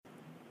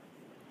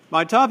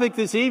My topic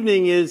this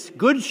evening is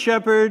Good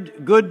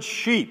Shepherd, Good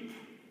Sheep.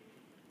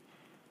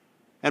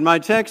 And my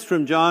text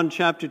from John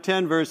chapter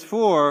 10, verse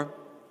 4,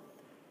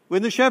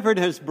 when the shepherd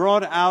has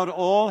brought out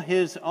all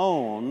his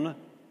own,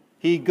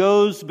 he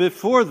goes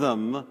before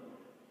them,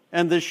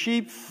 and the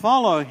sheep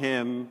follow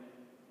him,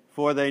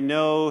 for they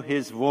know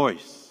his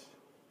voice.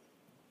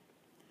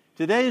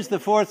 Today is the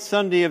fourth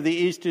Sunday of the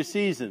Easter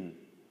season,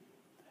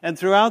 and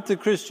throughout the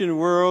Christian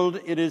world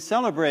it is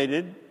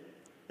celebrated,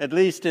 at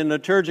least in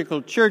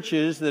liturgical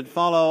churches that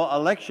follow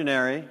a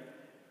lectionary,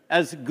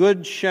 as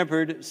Good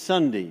Shepherd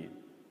Sunday.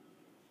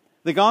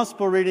 The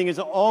gospel reading is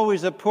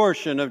always a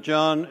portion of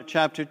John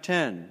chapter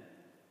 10.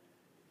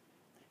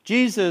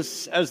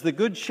 Jesus as the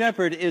Good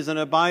Shepherd is an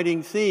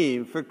abiding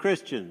theme for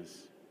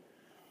Christians.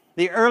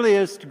 The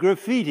earliest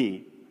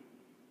graffiti,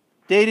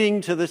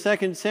 dating to the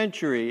 2nd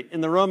century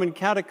in the Roman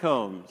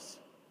catacombs,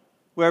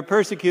 where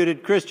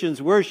persecuted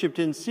Christians worshipped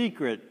in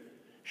secret,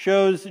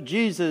 shows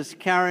Jesus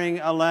carrying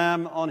a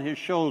lamb on his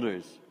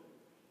shoulders,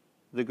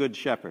 the Good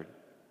Shepherd.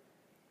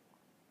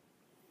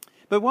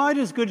 But why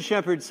does Good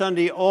Shepherd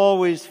Sunday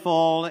always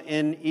fall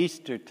in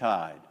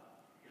Eastertide?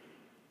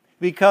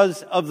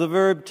 Because of the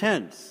verb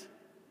tense.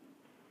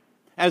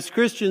 As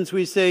Christians,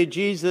 we say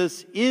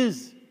Jesus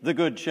is the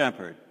Good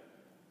Shepherd,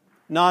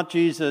 not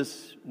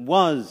Jesus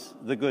was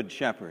the Good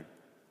Shepherd.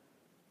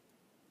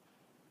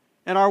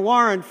 And our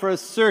warrant for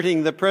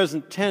asserting the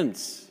present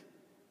tense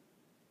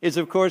is,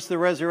 of course, the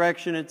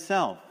resurrection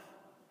itself.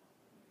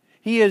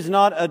 He is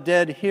not a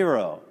dead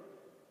hero,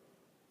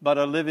 but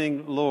a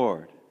living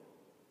Lord.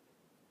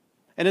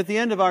 And at the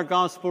end of our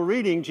gospel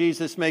reading,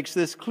 Jesus makes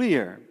this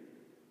clear.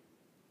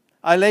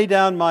 I lay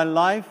down my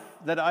life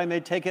that I may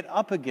take it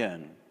up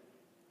again.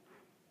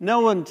 No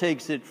one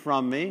takes it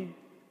from me,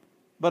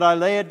 but I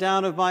lay it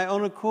down of my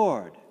own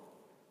accord.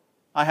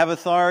 I have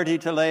authority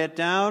to lay it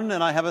down,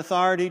 and I have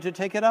authority to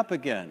take it up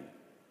again.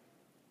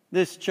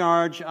 This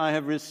charge I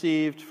have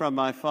received from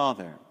my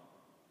Father.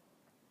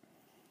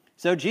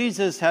 So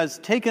Jesus has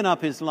taken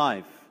up his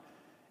life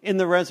in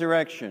the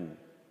resurrection.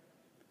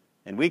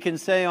 And we can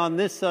say on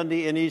this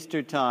Sunday in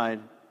Eastertide,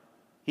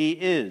 he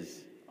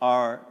is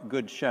our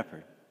Good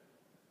Shepherd.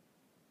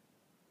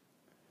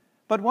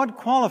 But what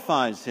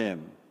qualifies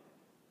him,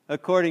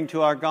 according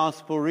to our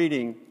gospel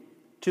reading,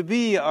 to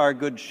be our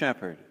Good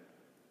Shepherd?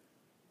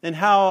 And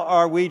how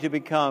are we to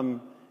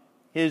become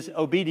his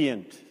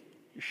obedient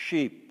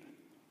sheep?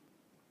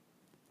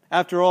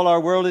 After all, our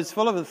world is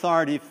full of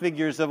authority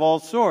figures of all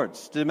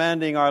sorts,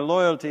 demanding our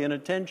loyalty and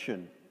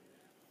attention.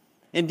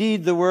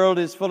 Indeed, the world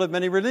is full of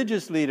many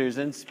religious leaders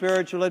and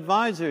spiritual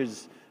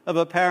advisors of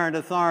apparent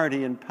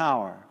authority and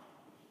power.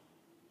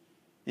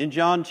 In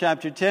John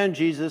chapter 10,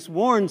 Jesus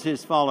warns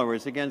his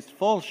followers against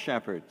false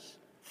shepherds,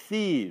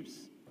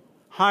 thieves,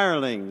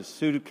 hirelings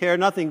who care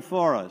nothing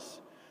for us,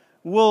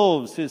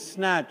 wolves who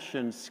snatch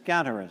and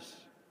scatter us.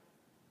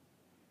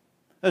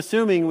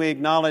 Assuming we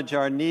acknowledge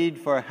our need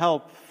for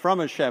help from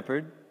a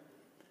shepherd,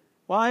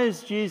 why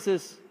is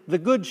Jesus the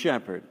Good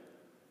Shepherd,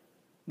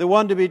 the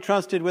one to be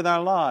trusted with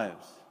our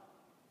lives,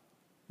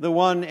 the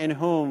one in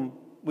whom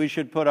we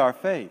should put our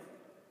faith?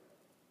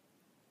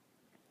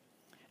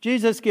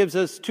 Jesus gives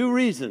us two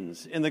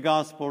reasons in the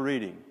gospel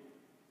reading.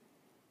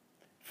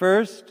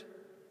 First,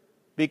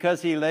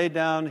 because he laid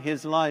down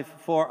his life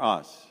for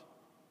us.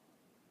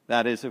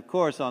 That is, of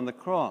course, on the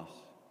cross.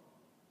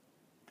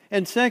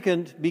 And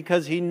second,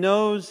 because he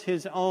knows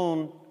his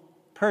own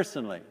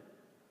personally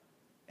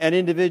and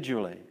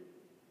individually,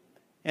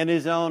 and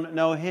his own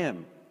know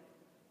him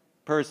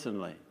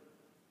personally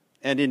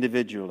and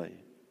individually.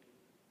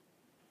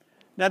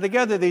 Now,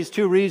 together, these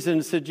two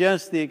reasons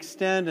suggest the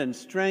extent and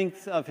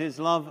strength of his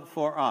love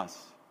for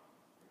us.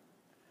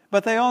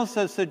 But they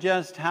also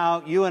suggest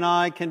how you and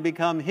I can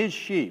become his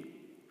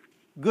sheep,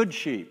 good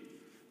sheep,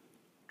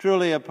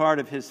 truly a part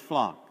of his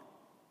flock.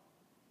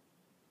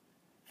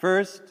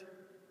 First,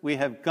 we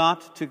have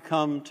got to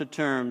come to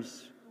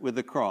terms with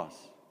the cross.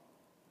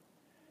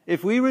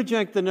 If we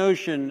reject the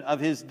notion of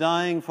his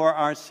dying for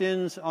our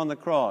sins on the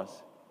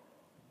cross,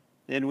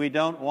 then we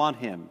don't want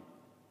him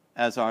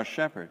as our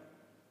shepherd.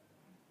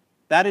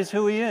 That is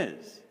who he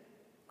is,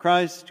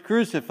 Christ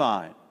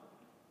crucified,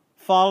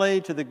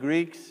 folly to the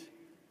Greeks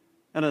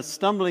and a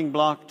stumbling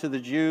block to the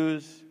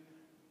Jews,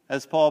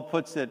 as Paul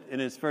puts it in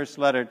his first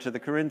letter to the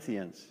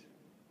Corinthians.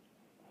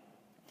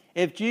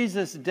 If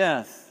Jesus'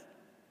 death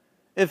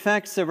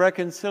effects a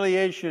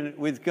reconciliation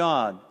with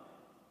God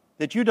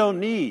that you don't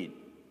need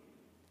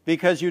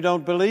because you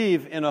don't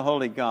believe in a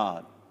holy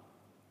God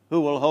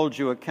who will hold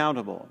you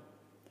accountable,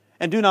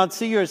 and do not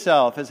see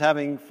yourself as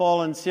having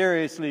fallen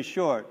seriously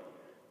short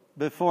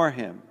before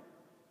him,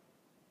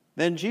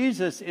 then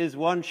Jesus is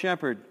one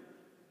shepherd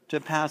to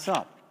pass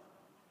up.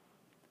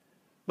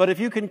 But if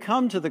you can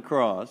come to the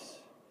cross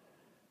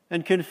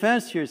and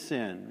confess your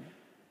sin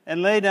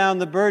and lay down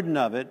the burden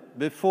of it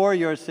before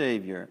your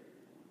Savior,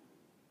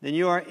 then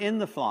you are in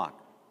the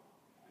flock,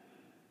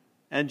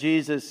 and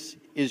Jesus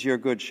is your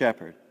good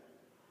shepherd.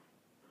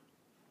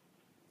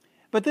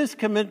 But this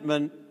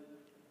commitment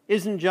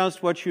isn't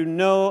just what you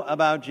know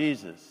about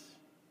Jesus.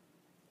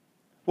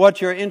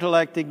 what your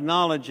intellect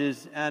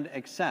acknowledges and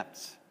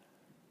accepts.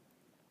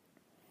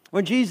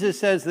 When Jesus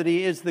says that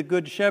he is the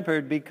good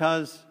shepherd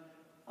because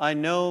I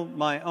know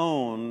my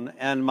own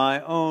and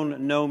my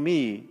own know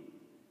me,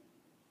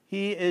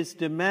 he is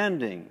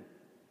demanding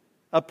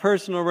a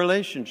personal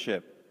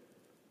relationship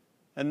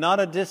and not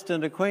a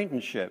distant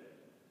acquaintanceship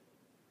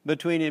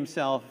between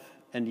himself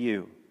and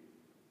you.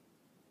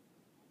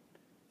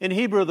 In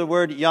Hebrew, the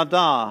word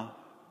yada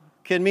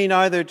can mean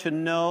either to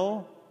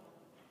know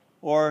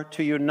or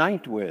to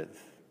unite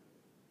with.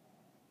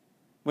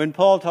 When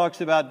Paul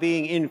talks about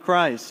being in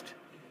Christ,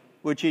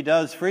 which he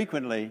does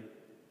frequently,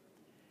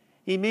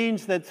 he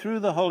means that through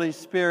the Holy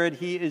Spirit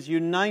he is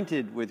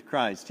united with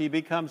Christ. He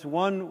becomes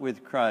one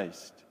with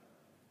Christ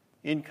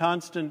in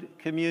constant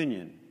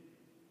communion.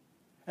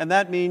 And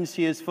that means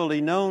he is fully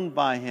known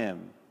by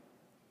him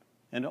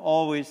and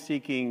always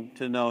seeking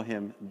to know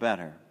him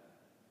better.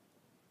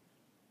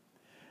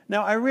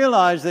 Now, I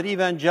realize that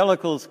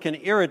evangelicals can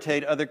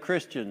irritate other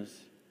Christians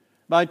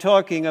by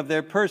talking of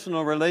their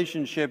personal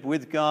relationship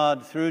with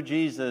God through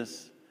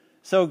Jesus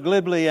so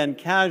glibly and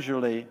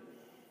casually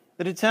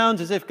that it sounds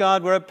as if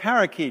God were a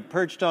parakeet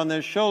perched on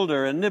their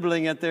shoulder and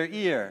nibbling at their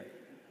ear,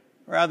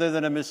 rather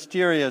than a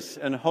mysterious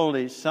and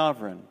holy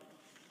sovereign.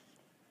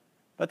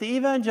 But the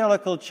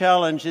evangelical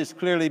challenge is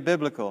clearly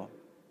biblical.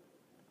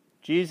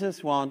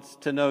 Jesus wants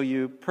to know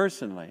you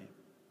personally,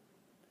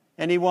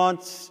 and he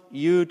wants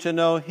you to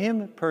know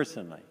him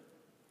personally,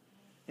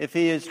 if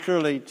he is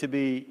truly to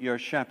be your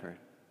shepherd.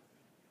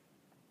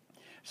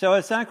 So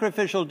a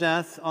sacrificial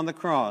death on the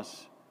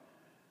cross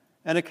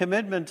and a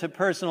commitment to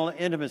personal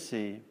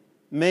intimacy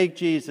make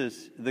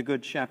Jesus the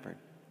Good Shepherd.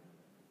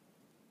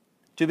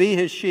 To be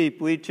his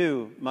sheep, we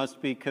too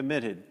must be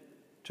committed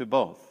to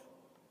both.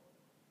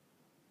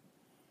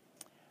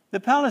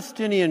 The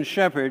Palestinian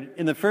shepherd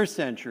in the first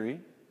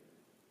century,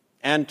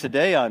 and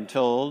today I'm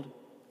told,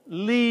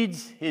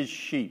 leads his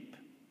sheep.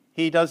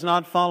 He does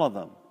not follow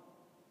them.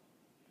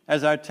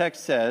 As our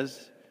text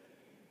says,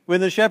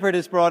 when the shepherd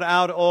has brought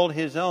out all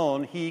his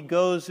own, he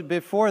goes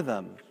before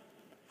them,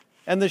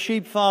 and the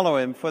sheep follow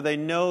him, for they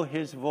know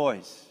his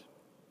voice.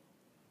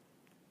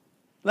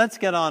 Let's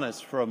get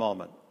honest for a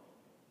moment.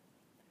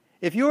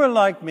 If you are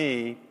like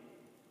me,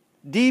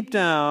 deep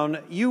down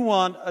you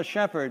want a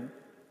shepherd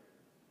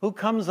who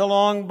comes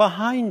along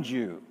behind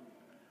you,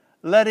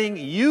 letting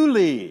you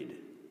lead,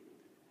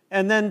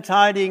 and then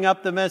tidying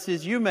up the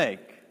messes you make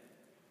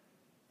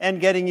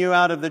and getting you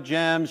out of the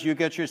jams you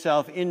get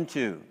yourself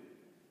into.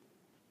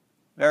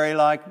 Very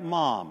like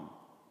Mom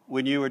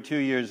when you were 2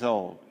 years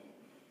old.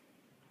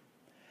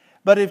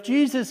 But if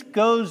Jesus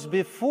goes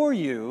before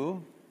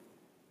you,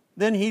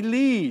 then he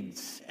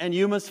leads and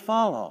you must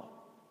follow.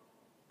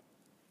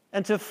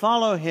 And to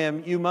follow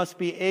him, you must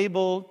be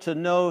able to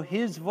know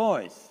his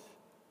voice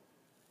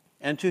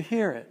and to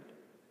hear it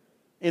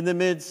in the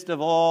midst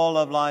of all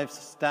of life's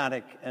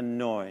static and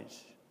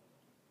noise.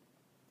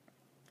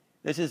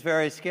 This is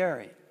very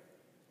scary.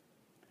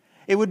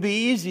 It would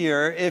be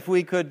easier if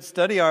we could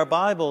study our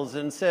Bibles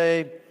and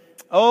say,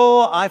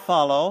 oh, I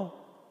follow,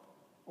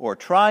 or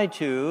try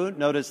to,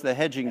 notice the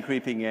hedging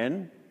creeping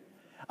in,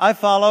 I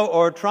follow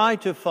or try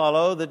to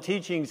follow the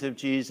teachings of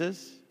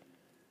Jesus,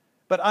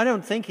 but I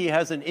don't think he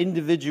has an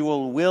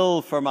individual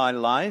will for my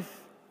life.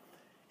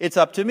 It's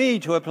up to me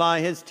to apply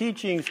his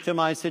teachings to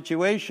my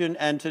situation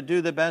and to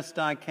do the best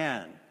I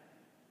can.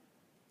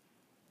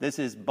 This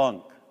is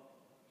bunk.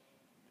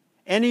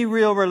 Any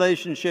real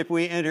relationship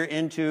we enter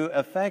into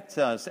affects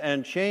us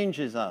and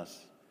changes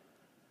us.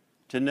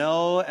 To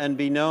know and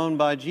be known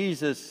by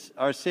Jesus,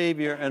 our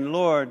Savior and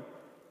Lord,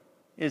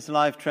 is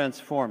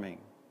life-transforming.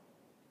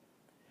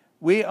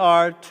 We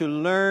are to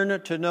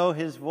learn to know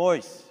his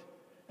voice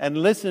and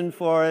listen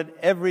for it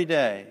every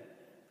day,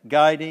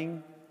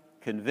 guiding,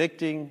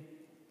 convicting,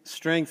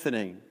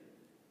 strengthening.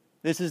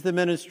 This is the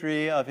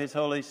ministry of his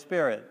Holy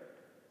Spirit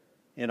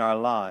in our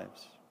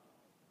lives.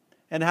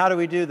 And how do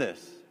we do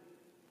this?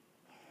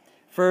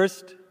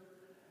 First,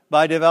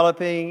 by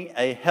developing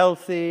a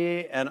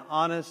healthy and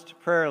honest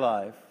prayer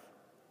life,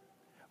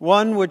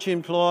 one which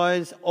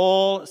employs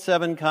all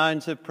 7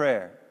 kinds of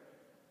prayer.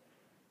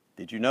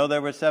 Did you know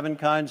there were 7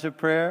 kinds of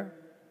prayer?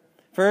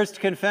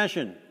 First,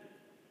 confession,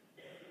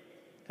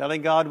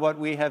 telling God what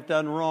we have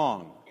done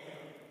wrong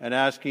and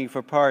asking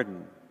for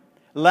pardon.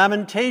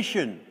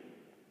 Lamentation,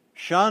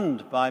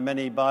 shunned by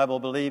many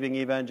Bible-believing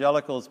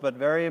evangelicals, but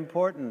very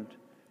important,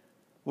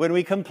 when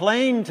we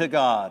complain to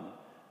God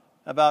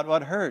about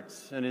what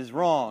hurts and is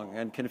wrong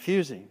and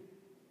confusing.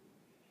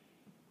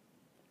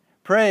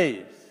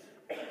 Praise,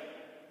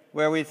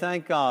 where we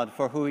thank God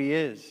for who he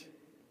is.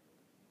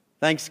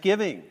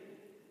 Thanksgiving,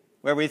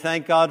 where we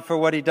thank God for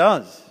what he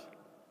does.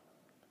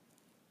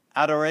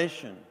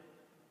 Adoration,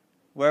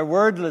 where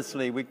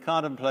wordlessly we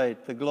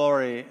contemplate the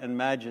glory and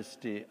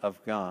majesty of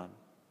God.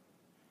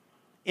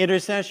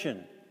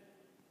 Intercession,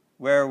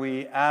 where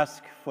we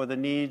ask for the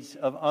needs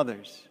of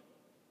others.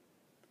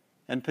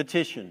 And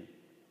petition,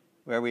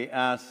 where we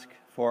ask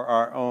for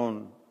our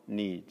own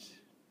needs.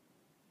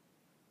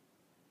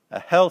 A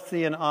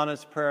healthy and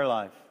honest prayer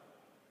life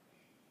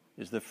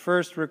is the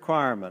first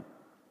requirement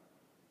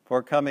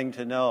for coming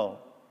to know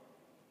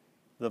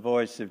the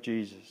voice of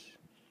Jesus.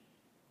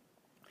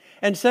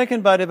 And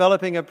second, by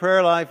developing a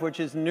prayer life which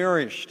is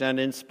nourished and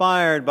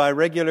inspired by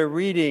regular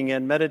reading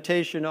and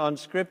meditation on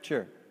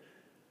Scripture.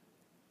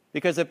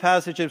 Because a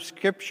passage of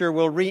Scripture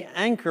will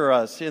re-anchor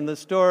us in the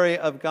story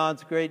of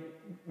God's great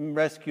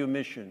rescue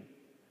mission.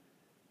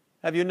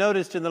 Have you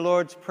noticed in the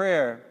Lord's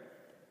Prayer,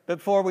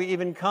 before we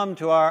even come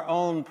to our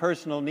own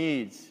personal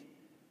needs,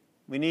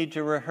 we need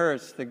to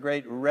rehearse the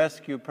great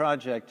rescue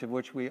project of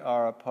which we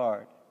are a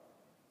part.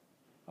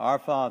 Our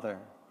Father,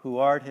 who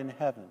art in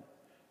heaven,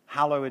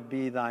 hallowed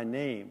be thy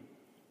name.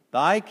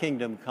 Thy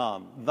kingdom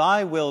come,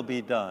 thy will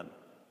be done,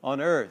 on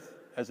earth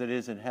as it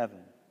is in heaven.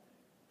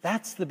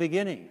 That's the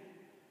beginning.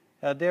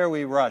 How dare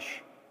we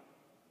rush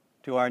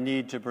to our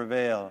need to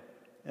prevail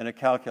in a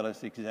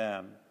calculus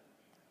exam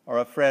or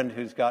a friend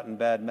who's gotten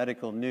bad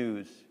medical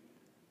news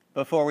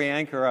before we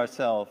anchor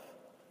ourselves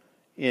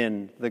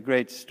in the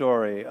great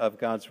story of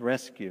God's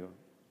rescue.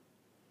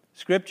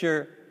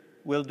 Scripture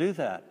will do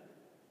that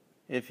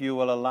if you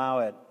will allow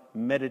it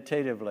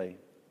meditatively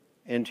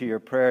into your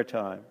prayer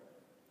time.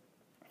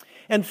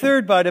 And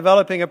third, by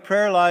developing a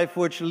prayer life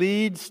which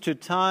leads to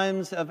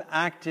times of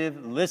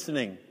active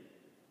listening,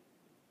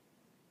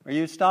 where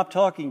you stop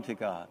talking to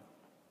God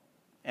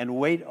and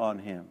wait on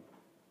Him,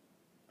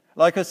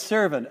 like a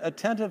servant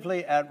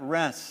attentively at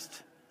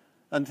rest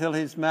until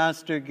his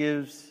master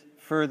gives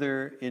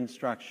further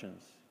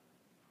instructions.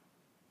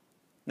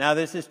 Now,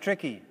 this is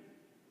tricky.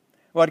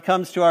 What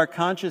comes to our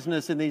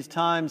consciousness in these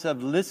times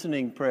of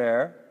listening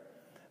prayer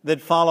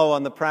that follow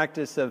on the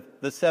practice of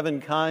the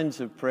 7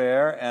 kinds of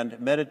prayer and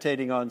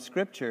meditating on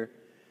Scripture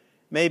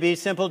may be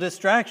simple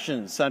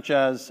distractions, such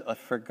as, I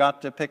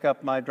forgot to pick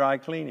up my dry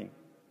cleaning.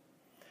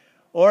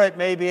 Or it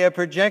may be a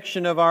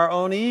projection of our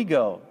own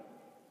ego,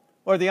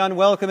 or the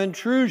unwelcome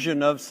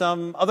intrusion of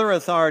some other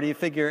authority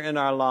figure in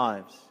our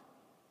lives.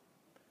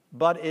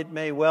 But it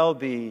may well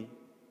be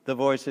the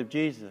voice of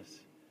Jesus,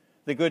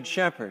 the Good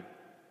Shepherd,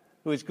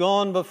 who has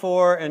gone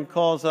before and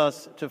calls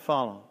us to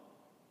follow.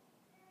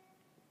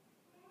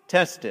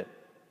 Test it.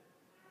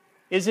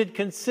 Is it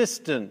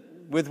consistent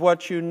with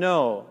what you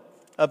know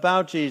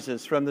about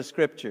Jesus from the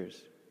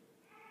Scriptures?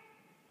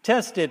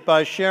 Test it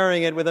by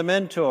sharing it with a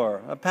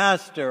mentor, a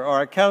pastor,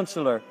 or a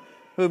counselor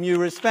whom you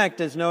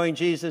respect as knowing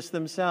Jesus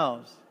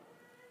themselves.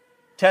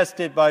 Test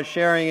it by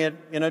sharing it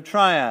in a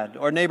triad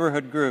or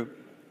neighborhood group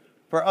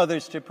for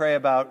others to pray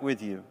about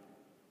with you.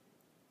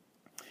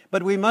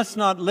 But we must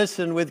not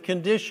listen with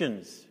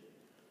conditions.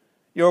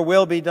 Your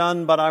will be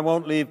done, but I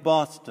won't leave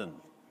Boston.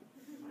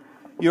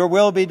 Your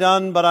will be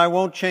done, but I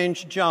won't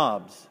change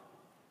jobs.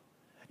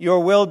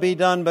 Your will be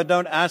done, but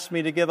don't ask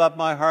me to give up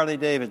my Harley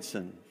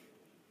Davidson.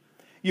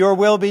 Your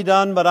will be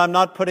done, but I'm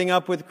not putting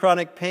up with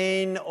chronic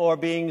pain or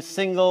being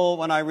single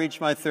when I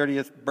reach my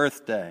 30th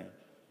birthday.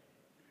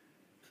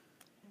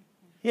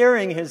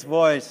 Hearing His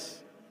voice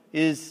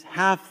is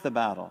half the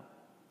battle.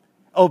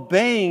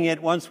 Obeying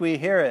it once we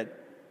hear it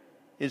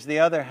is the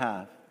other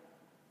half.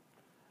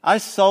 I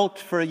sulked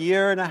for a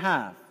year and a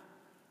half,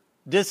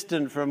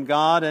 distant from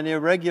God and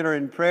irregular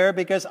in prayer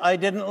because I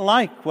didn't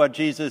like what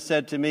Jesus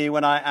said to me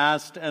when I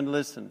asked and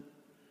listened.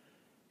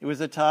 It was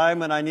a time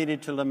when I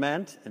needed to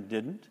lament and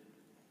didn't,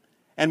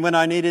 and when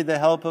I needed the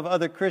help of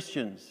other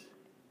Christians,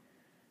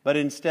 but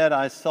instead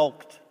I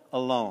sulked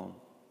alone.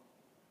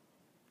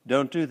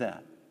 Don't do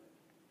that,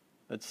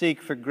 but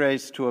seek for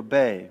grace to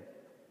obey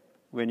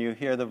when you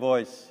hear the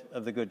voice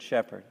of the Good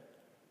Shepherd.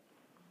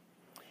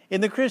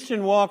 In the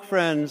Christian walk,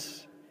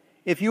 friends,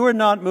 if you are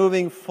not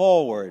moving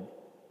forward,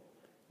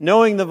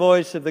 knowing the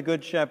voice of the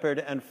Good Shepherd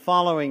and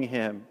following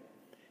Him,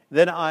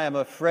 then I am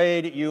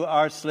afraid you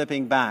are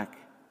slipping back.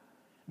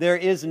 There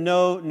is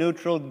no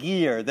neutral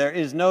gear. There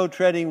is no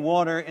treading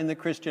water in the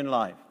Christian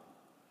life.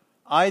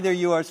 Either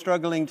you are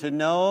struggling to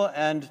know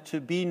and to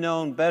be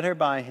known better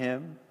by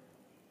Him,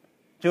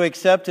 to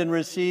accept and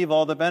receive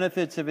all the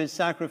benefits of His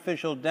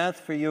sacrificial death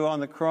for you on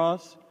the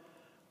cross,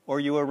 or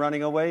you are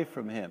running away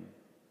from Him.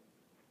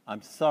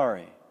 I'm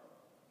sorry,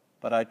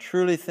 but I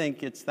truly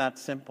think it's that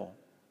simple.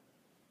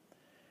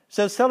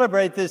 So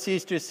celebrate this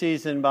Easter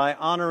season by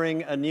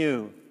honoring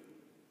anew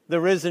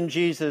the risen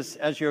Jesus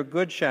as your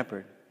Good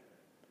Shepherd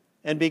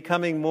and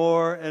becoming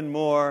more and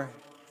more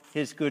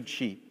His good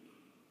sheep.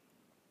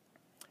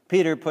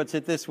 Peter puts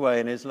it this way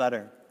in his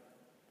letter.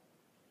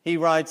 He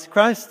writes,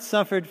 Christ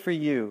suffered for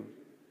you,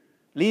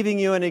 leaving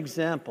you an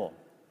example,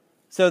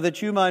 so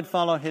that you might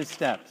follow His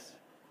steps.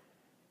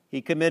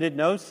 He committed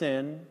no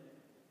sin,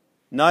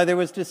 neither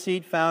was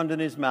deceit found in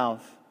His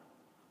mouth.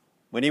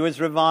 When He was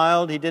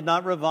reviled, He did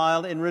not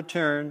revile in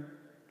return.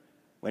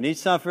 When He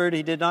suffered,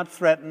 He did not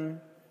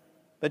threaten,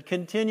 but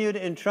continued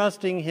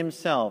entrusting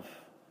Himself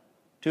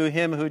to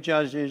Him who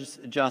judges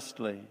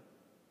justly.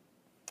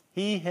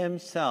 He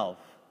Himself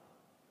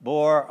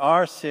bore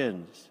our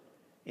sins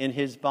in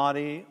His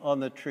body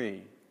on the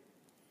tree,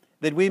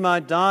 that we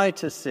might die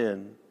to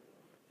sin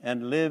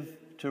and live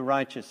to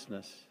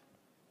righteousness.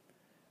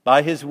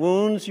 By His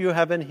wounds you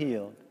have been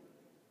healed,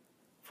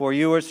 for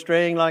you were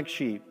straying like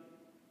sheep,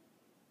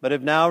 but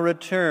have now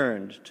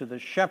returned to the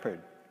shepherd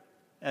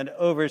and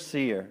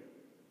overseer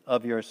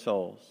of your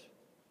souls.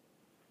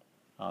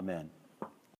 Amen.